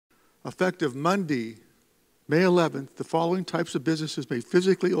Effective Monday, May 11th, the following types of businesses may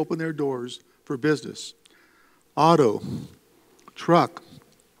physically open their doors for business: auto, truck,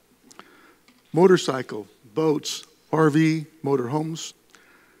 motorcycle, boats, RV, motorhomes,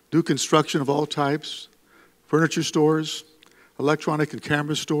 do construction of all types, furniture stores, electronic and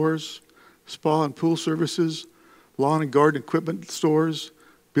camera stores, spa and pool services, lawn and garden equipment stores,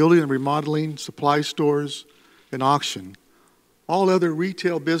 building and remodeling, supply stores, and auction. All other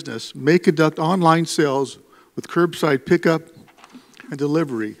retail business may conduct online sales with curbside pickup and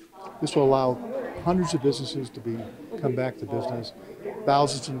delivery. This will allow hundreds of businesses to come back to business,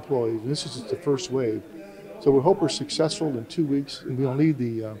 thousands of employees, and this is just the first wave. So we hope we're successful in 2 weeks, and we'll need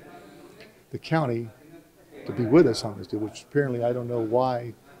the county to be with us on this deal, which apparently I don't know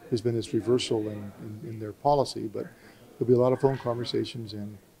why there's been this reversal in their policy, but there'll be a lot of phone conversations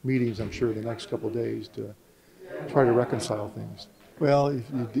and meetings, I'm sure, the next couple of days to try to reconcile things. Well, if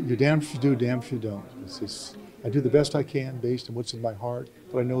you're damned if you do, damned if you don't. I do the best I can based on what's in my heart,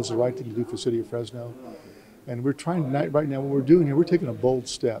 what I know is the right thing to do for the city of Fresno. And we're trying right now, what we're doing here, we're taking a bold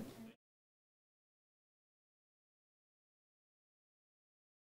step.